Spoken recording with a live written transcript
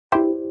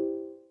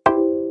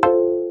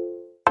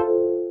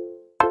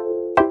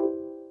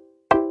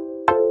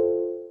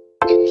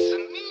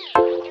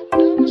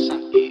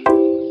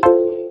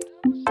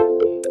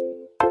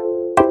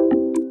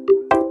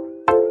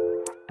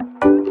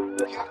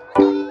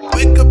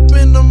Wake up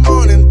in the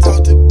morning,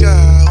 talk to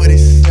God, what he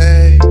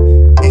say?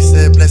 He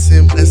said,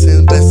 blessing,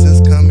 blessings,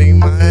 blessings coming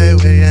my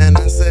way, and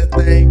I said,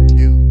 thank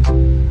you.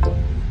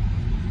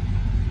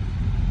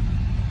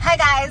 Hi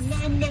guys,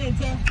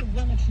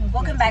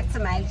 welcome back to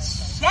my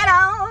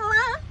channel.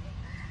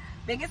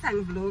 Biggest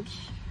vlog,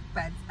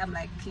 but I'm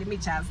like, let me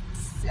just,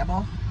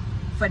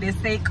 for the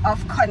sake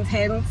of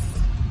content.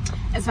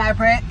 It's my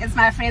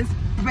friend's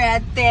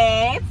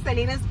birthday,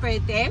 Selinah's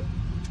birthday.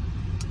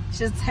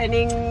 She's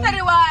turning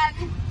 31.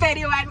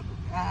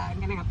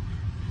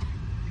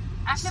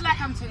 I feel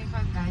like I'm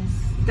 25, guys.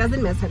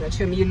 Doesn't matter that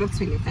you look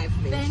 25.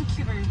 Thank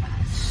you very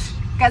much.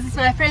 Guys, it's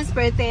my friend's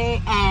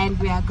birthday and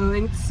we are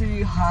going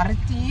to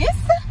Harties.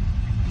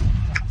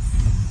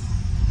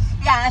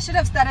 Yeah, I should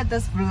have started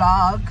this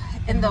vlog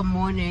in the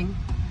morning,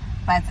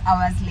 but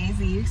I was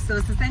lazy. So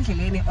it's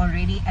essentially late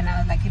already, and I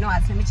was like, you know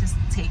what, let me just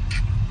take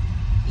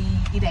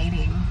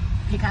editing,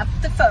 pick up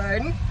the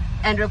phone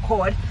and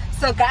record.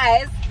 So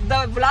guys,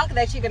 the vlog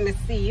that you're gonna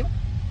see,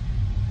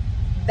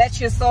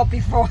 that you saw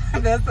before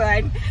this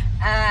one,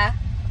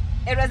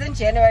 it was in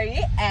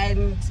January,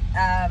 and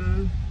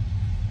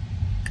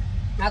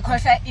camera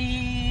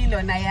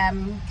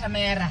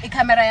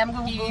yam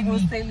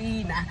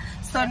Selinah.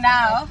 So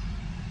now,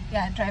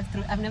 yeah, drive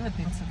through. I've never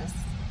been to this.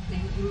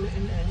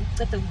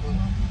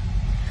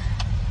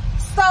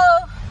 So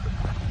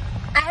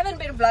I haven't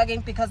been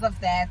vlogging because of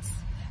that,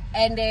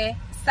 and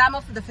some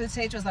of the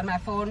footage was on my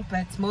phone,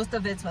 but most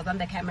of it was on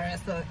the camera,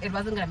 so it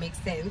wasn't gonna make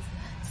sense.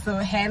 So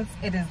hence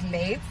it is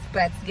late,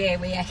 but yeah,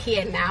 we are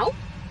here now.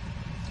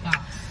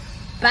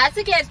 But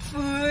to get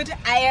food,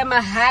 I am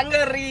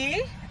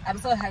hungry. I'm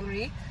so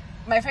hungry.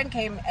 My friend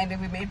came and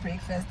we made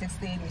breakfast. It's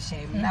staying in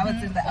shame. Now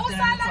it's in the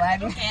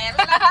afternoon.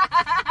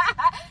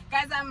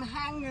 Guys, I'm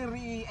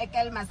hungry. A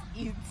girl must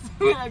eat.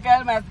 A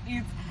girl must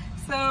eat.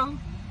 So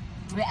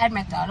we're at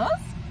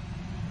McDonald's.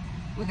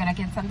 We're gonna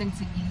get something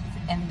to eat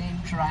and then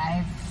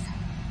drive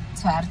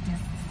to Harties.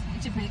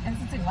 It's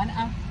in 1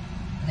 hour.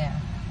 Yeah.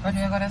 But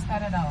we're gonna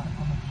start at our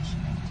accommodation.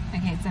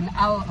 Okay, it's an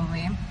hour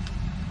away.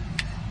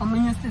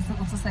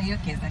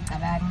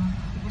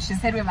 She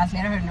said we must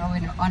let her know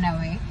when we're on our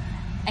way,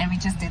 and we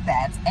just did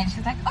that. And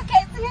she's like,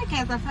 okay, it's in your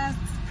case. First,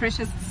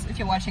 Precious, if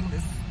you're watching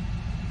this,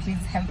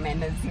 please have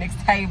manners. Next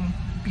time,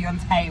 be on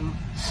time.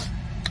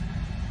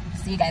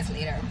 See you guys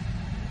later.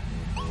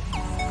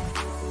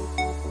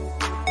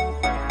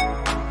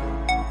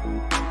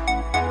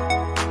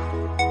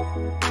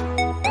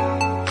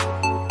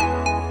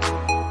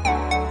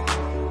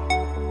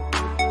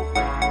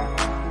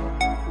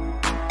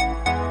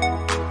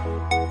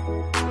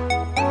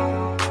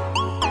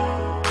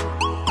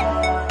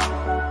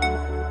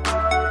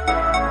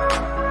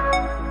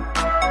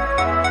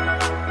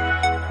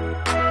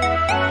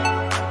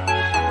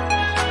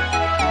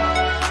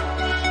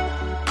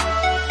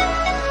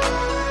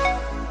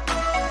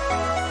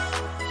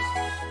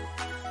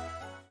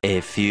 A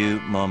few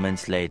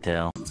moments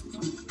later.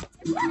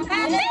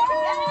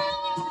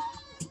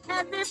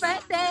 Happy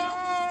birthday!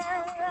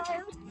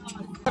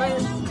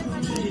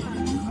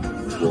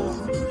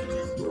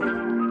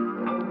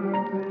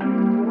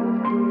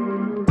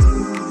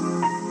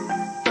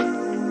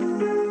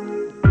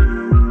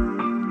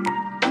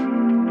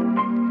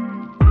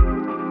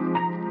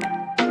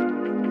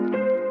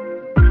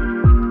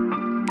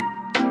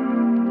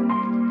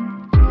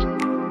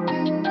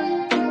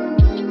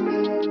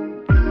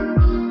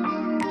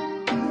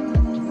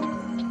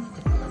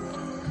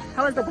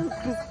 How was the boat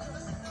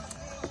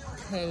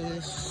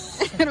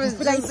cruise? It was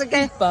just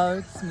okay.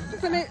 Boats.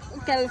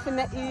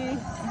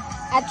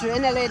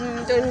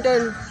 Adrenaline,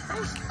 dun.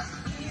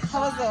 How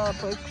was the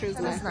boat cruise?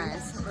 It was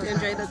nice. You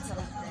enjoyed it?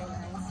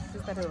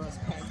 Just that it was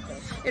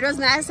packed. It was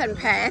nice and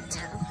packed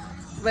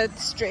with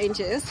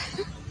strangers.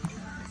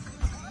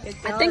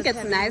 I think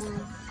it's nice.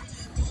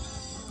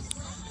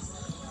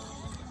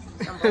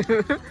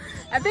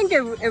 I think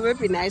it would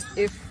be nice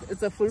if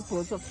it's a full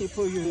boat of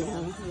people you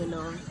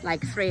know,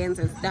 like friends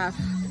and stuff.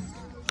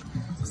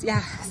 So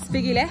yeah,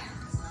 Spigile,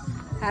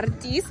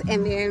 Harties,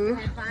 and then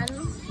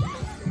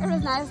it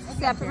was nice.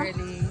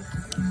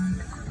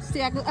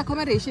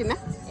 Accommodation, huh?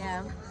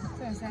 Yeah.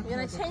 You're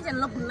gonna change and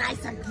look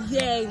nice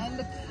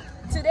again.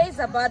 Today's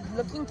about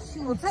looking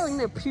cute. We're telling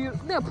the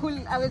pool.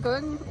 Are we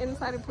going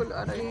inside the pool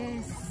already?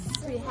 Yes,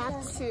 we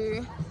have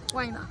to.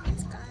 Why not?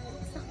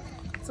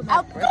 It's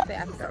my birthday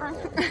after all.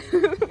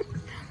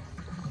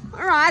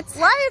 Alright.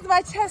 Why is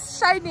my chest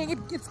shining?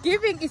 It's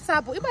giving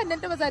Isabu. Even if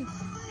there was a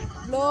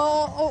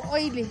low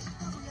oily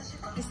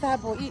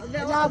Isabu.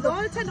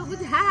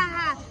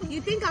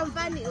 You think I'm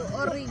funny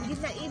or you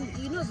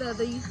know the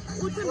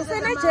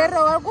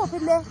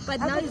but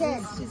now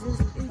she's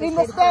in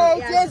the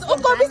States. Yes. Oh,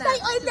 God, it's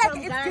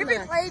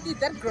giving oily.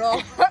 That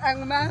girl.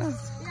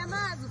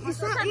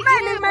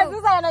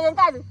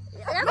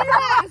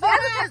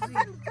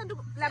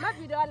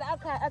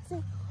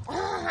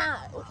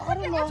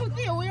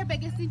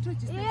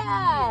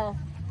 Yeah.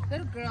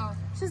 Little girl.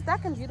 She's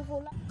dark and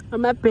beautiful.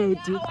 My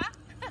baby.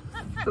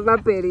 My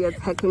baby is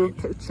taking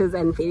pictures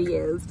and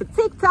videos for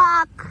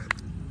TikTok.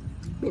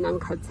 Mina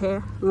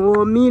ngikhathe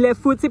ngomile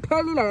futhi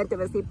phelile lento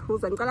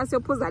besiphuza ngicela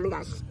siyophuzani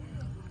kahle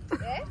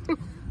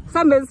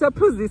sambe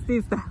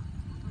siyophuzisisa.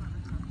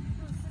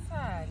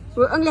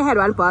 We only had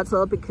one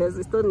bottle because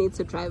we still need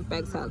to drive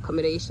back to our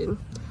accommodation.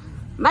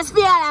 Must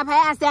be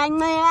lapha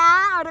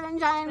siyancela or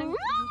kanjani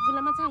vula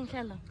amathanga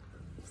hlala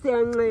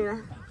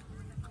siyancela.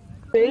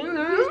 Hey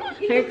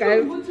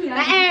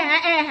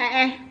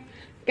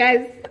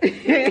guys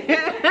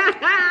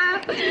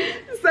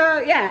so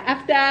yeah,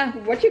 after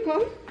what you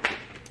call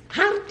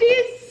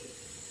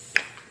Harties,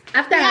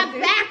 after we are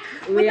back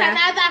with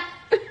another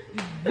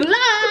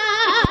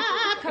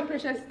vlog. Come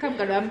precious, come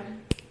Gadam.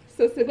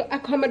 So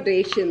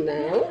accommodation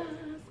now.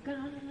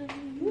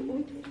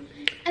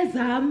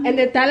 And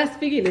the Dallas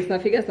figure is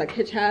not figures like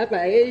ketchup,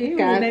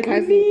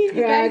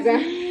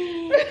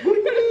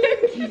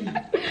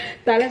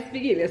 Dallas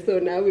figure. So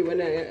now we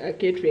wanna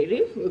get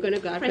ready. We're gonna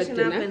go out for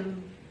dinner.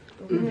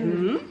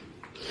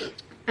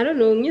 I don't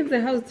know. Near the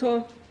house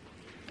tour.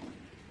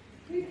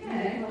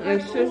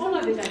 All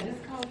of it at this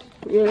couch.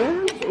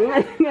 Yeah,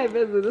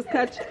 this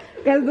couch.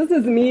 Guys, this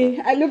is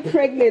me. I look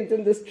pregnant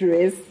in this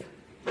dress.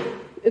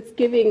 It's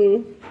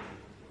giving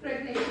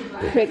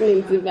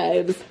pregnancy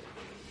vibes.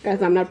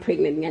 Guys, I'm not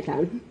pregnant yet.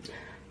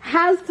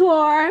 House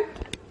tour.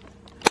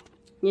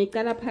 This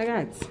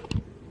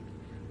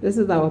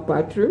is our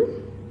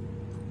bathroom.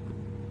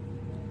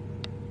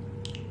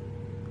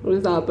 This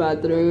is our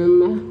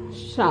bathroom.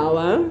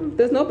 Shower.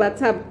 There's no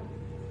bathtub.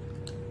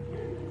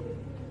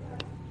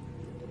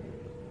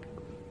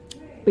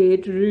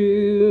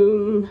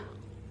 Bedroom.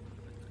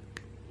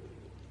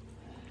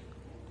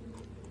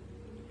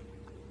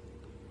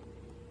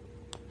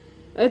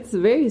 It's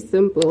very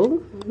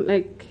simple.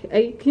 Like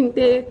I can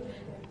take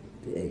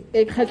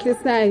a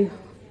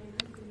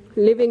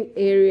living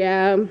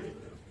area,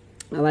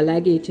 our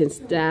luggage and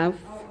stuff,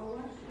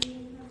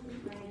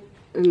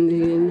 and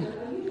then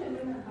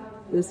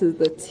this is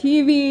the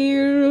TV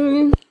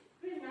room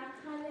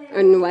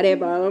and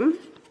whatever.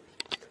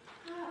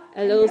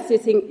 A little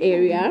sitting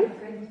area.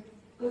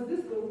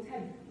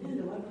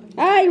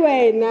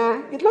 Anyway,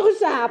 nah, it looks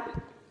sharp.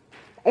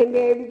 And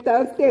then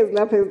downstairs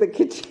now is the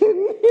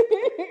kitchen.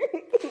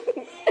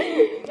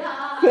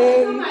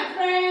 Still my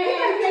friend.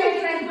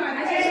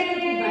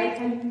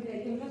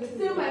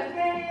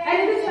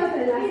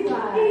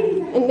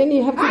 And then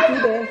you have to do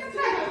the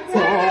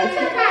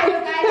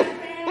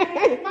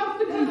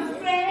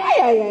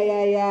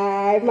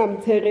ay,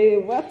 Mom Terry,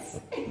 what?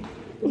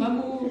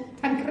 Mamu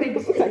Tancred.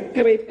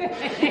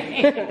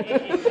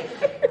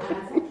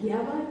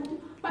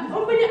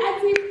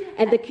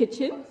 And the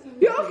kitchen.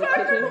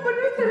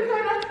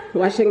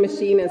 Washing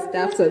machine and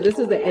stuff. So this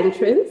is the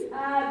entrance.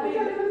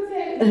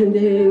 And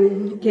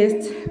then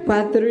guest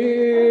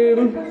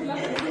bathroom.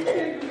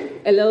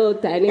 A little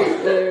dining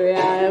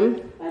area.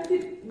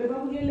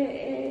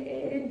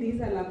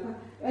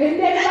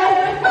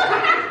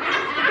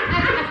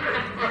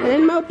 And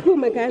then my pool,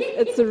 my guys.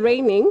 It's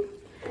raining,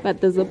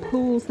 but there's a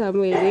pool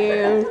somewhere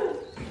there.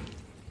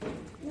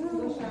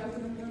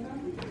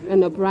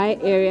 And a bright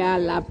area,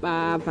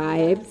 lapa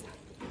vibes.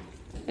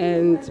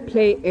 And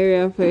play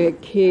area for your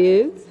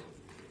kids.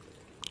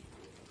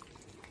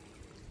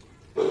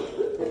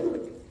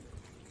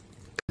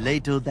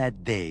 Later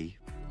that day.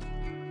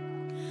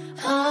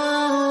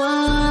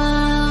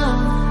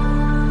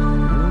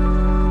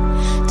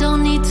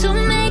 Don't need to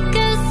make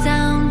a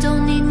sound,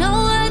 don't need no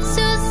words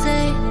to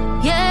say,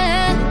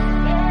 yeah.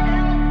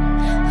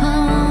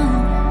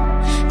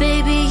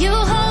 Baby, you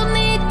hold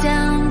me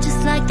down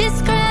just like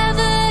this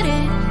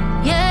gravity,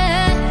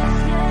 yeah.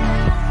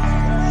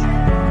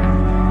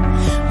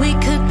 We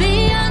could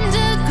be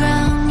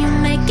underground, you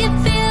make it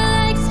feel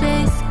like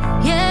space,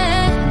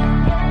 yeah.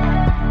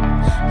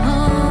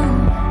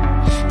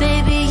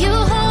 Baby, you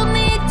hold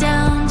me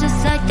down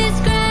just like this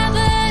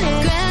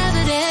gravity,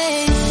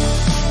 gravity,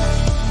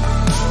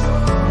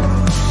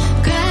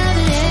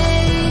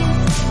 gravity,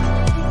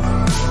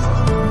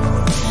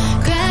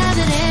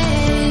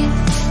 gravity,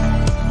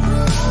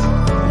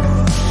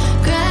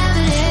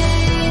 gravity.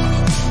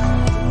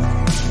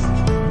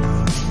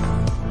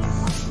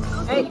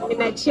 Hey,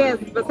 midnight cheers.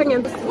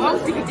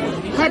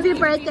 Happy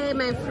birthday,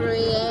 my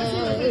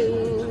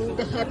friend.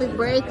 Happy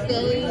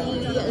birthday.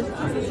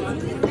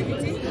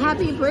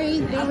 Happy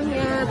birthday.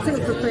 Yeah, to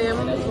the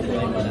family.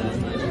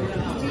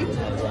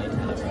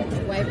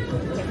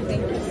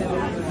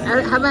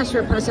 How much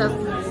your precious?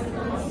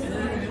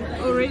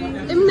 Already?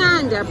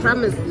 I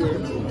promise you.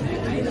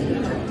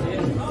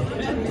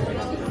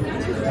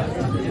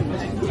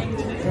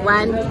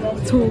 1,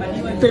 2,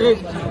 3,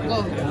 go.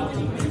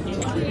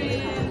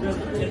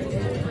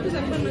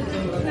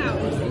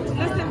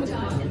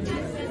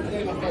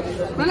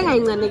 Wala nga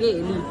yung nanigay.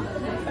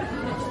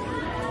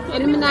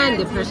 And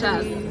minande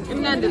precious.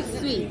 Minande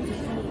sweet.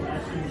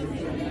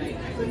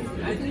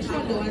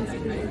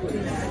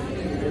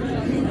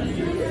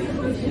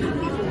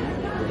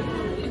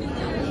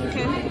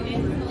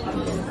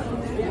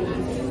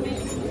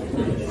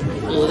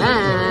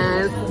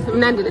 Yes.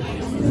 Minande.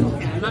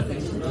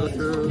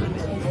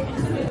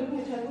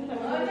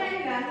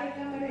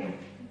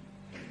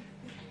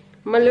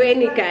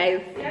 Malweni,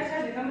 guys.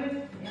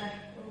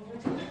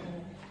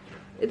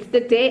 It's the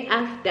day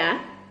after.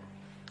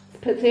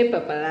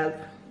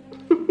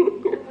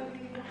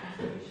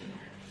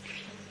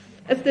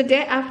 It's the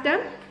day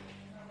after.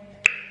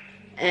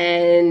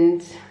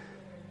 And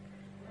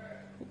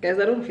guys,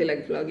 I don't feel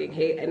like vlogging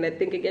here, and I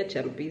think I get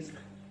jumpies.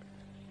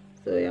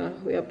 So yeah,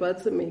 we're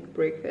about to make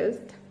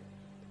breakfast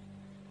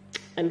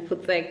and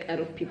food out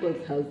of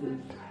people's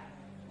houses.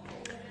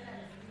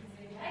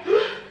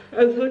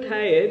 I'm so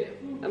tired.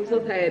 I'm so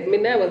tired.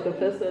 Mina was the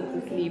first one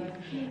to sleep,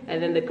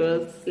 and then the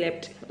girls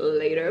slept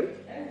later.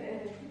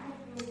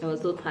 I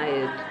was so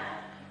tired.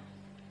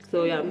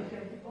 So yeah,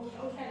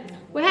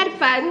 we had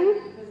fun.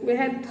 We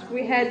had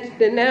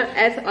dinner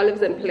at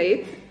Olives and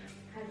Plates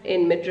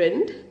in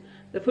Midrand.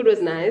 The food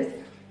was nice,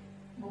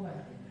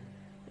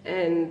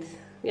 and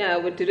yeah,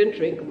 we didn't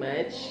drink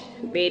much.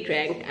 They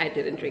drank, I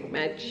didn't drink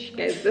much.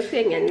 Guys, this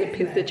thing and the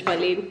pizza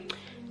challenge,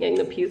 and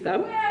the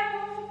pizza.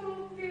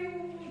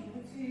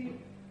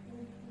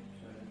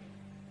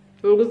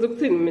 Can we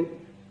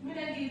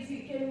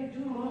do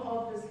more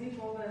of the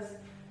sleepovers?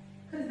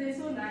 Because they're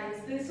so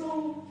nice. They're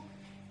so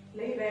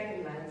laid back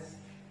and nice.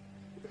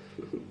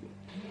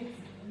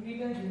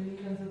 Millions and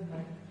millions of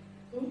money.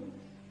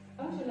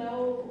 Up to now,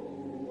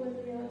 what do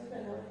you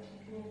spend out?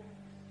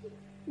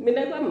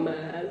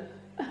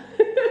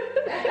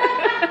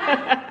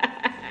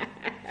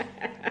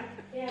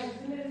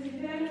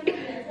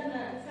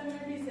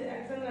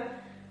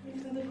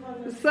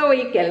 So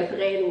we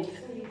girlfriend.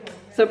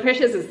 So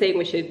Precious is saying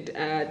we should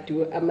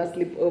do a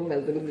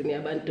sleepovers in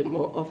Zinyabantu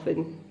more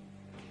often.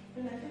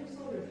 And I feel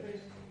so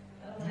refreshed.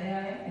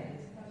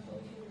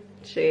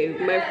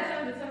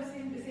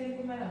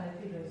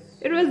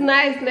 It was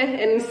nice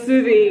and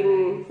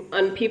soothing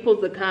on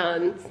people's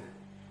accounts.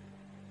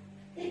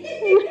 But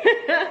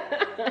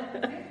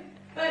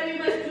we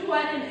must do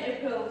one in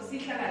April. See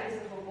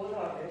Harties for both of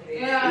us.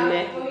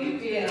 Yeah, for you,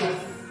 yes.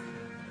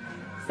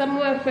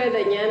 Somewhere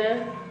further,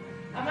 Nyana.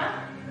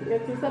 Ama?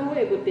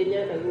 Somewhere good,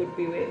 Nyana would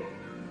be where.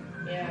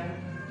 Yeah.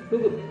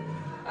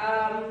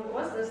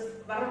 What's this?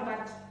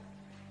 Barambat.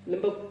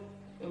 Number.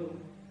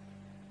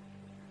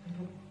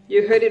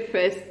 You heard it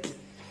first.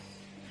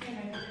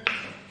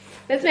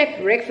 Let's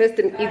make breakfast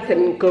and eat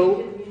and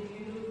go.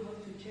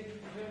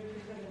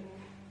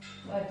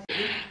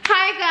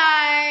 Hi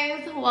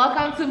guys,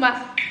 welcome to my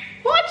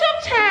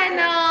YouTube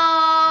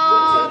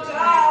channel.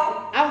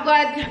 I've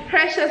got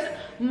Precious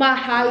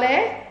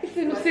Mahale,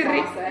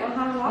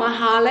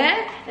 Mahale,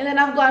 and then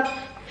I've got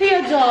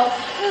Theo-Doll,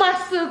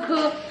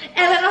 Masuku,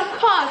 and then of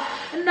course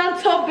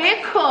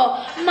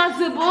Nantobeko,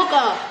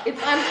 Mazubuga.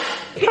 It's on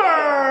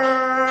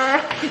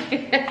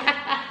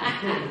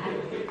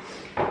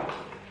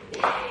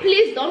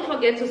Please don't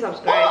forget to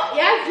subscribe. Oh,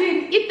 yes,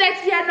 it's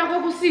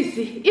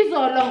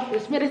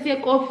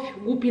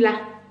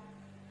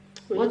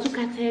what you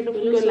can tell of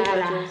your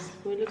lala.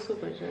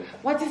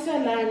 What is your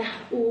lala?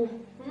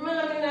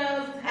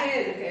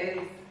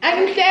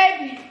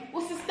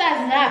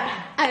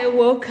 I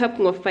woke up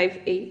at 5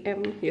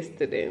 a.m.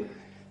 yesterday.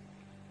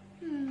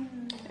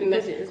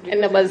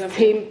 And I was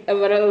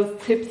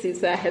tipsy,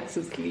 so I had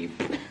to sleep.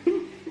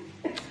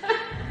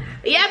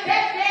 Yep.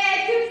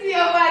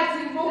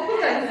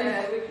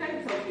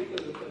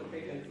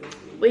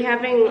 We're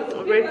having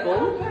Red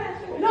Bull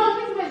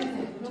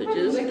to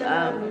just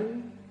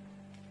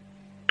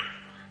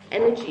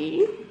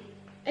energy.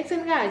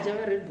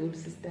 Red Bull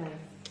sister.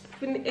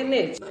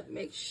 But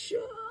make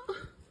sure.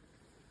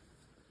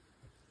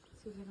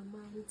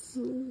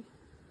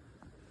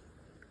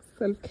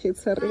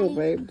 Self-catering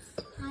vibes.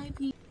 Hi,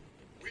 people.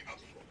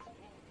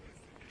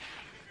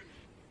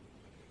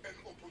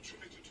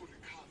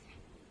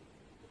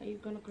 Are you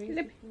gonna graze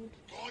the food?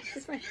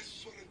 It's fine.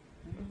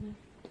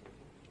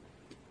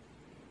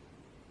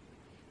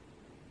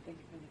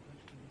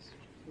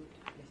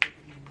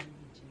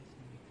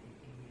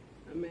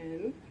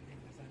 Amen.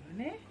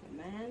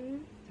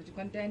 Amen. Such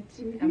content.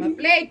 I'm a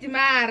plate,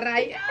 Mara.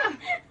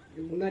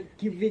 It's not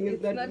giving,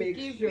 it's not make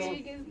sure.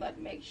 It's not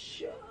make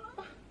sure.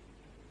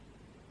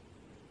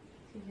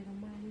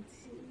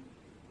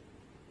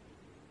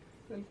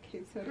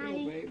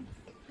 Hi.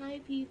 Hi,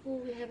 people.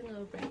 We're having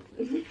our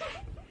breakfast.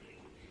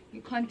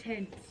 You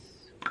content.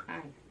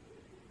 Hi.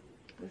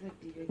 What's that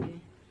deal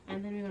again?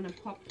 And then we're gonna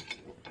pop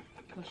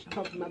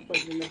my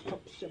body in a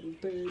pop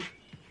champagne.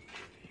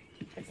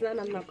 It's not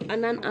a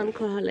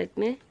non-alcoholic,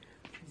 ne?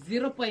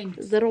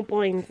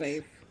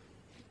 0.5.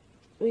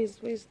 Where's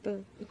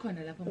the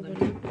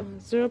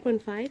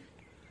 0.5?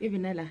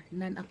 Even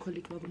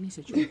non-alcoholic,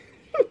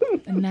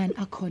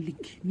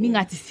 non-alcoholic.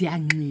 Ningati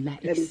siyangqina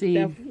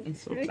ekuseni and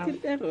stuff. I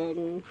keep that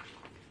wrong.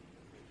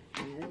 I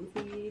don't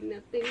see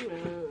nothing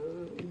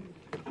wrong.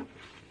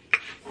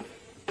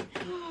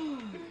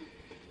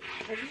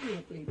 I just want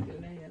to play the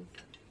layers.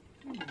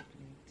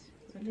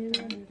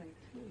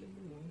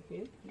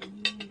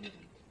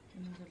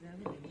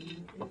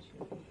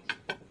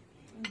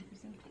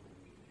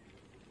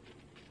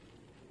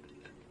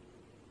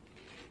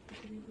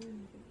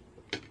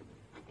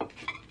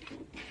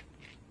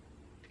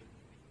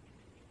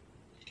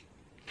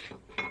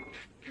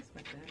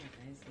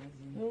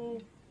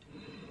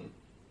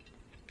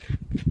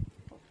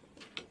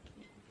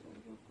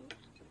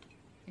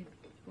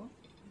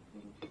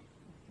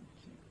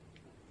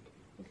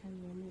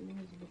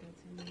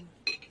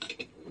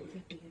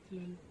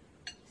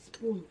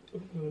 spoon.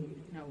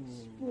 No.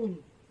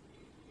 Spoon.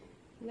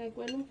 Like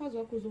when umfazi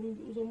wakho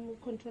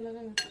uzomcontrola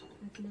kangaka.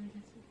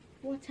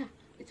 Water.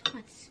 It's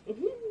hot.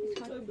 It's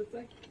hot.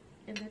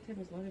 And that time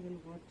was not even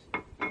hot.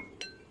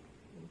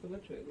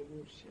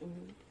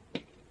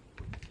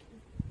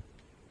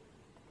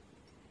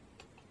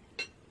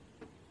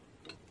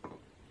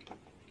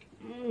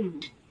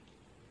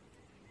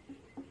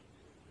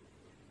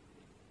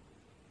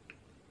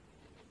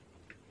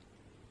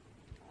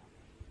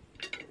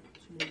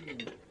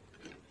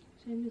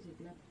 Music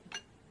now.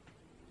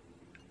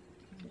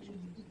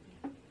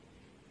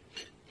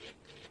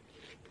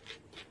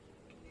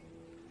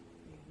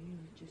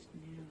 Just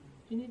now.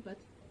 You need what?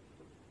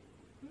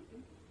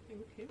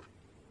 Okay.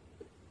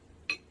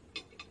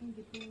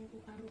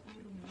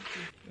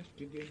 Let's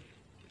dig in.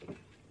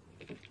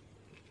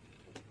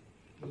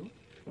 No?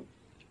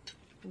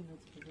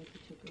 Let's forget to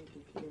check out the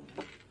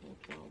QR.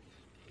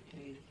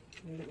 Okay.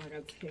 I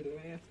got 10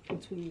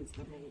 last 2 minutes to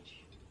manage.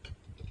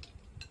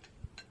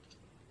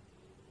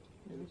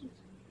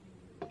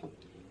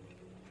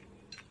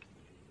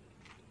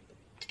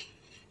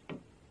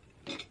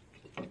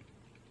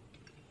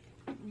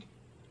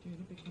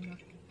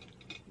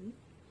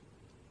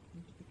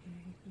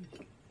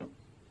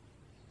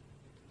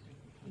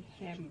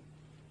 Ham.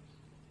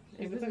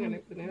 Is this ham?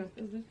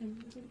 Is this ham?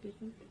 Is it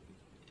bacon?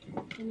 I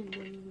don't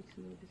know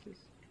what this is.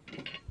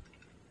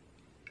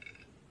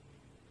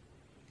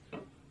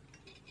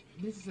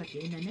 This is a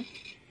dinner, ne?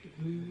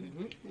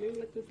 Maybe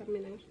let's do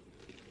something else.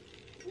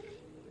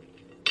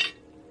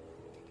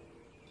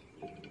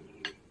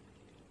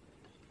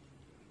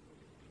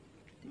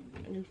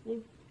 And it's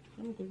full.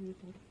 I'm good with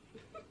that.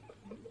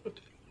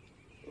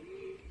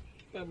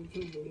 I'm so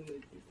good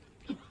like this.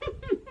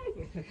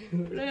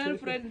 Loyal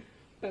friend.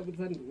 I'm so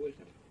good.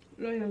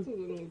 Loyal. I'm so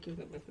good with this.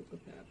 I'm so good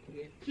with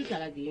this. Shoot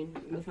that again.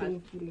 I'm so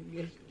good with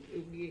this.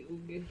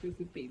 Uge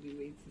futhi baby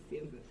weight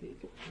siyenza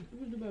sethu.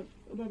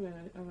 Ubaba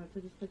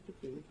abasatisfied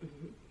thing.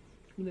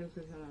 Mina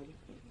salad.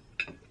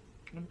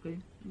 Okay.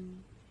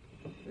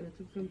 I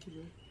took some to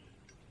you.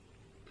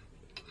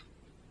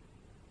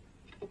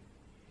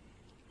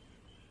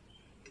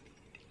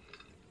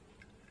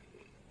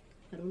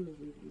 I don't know what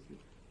this is.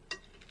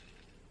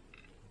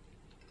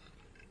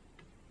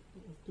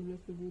 It's too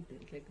much food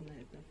like that.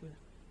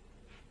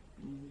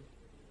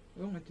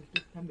 Oh, I just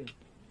took some.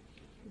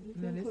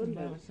 No, listen, I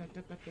was at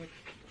the packet.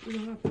 You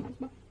know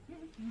what?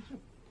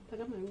 I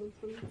got my own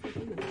from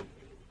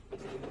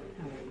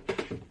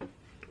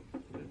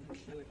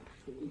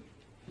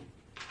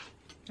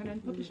Can I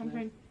put the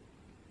champagne?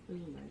 Yeah,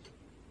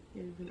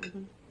 you can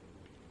open.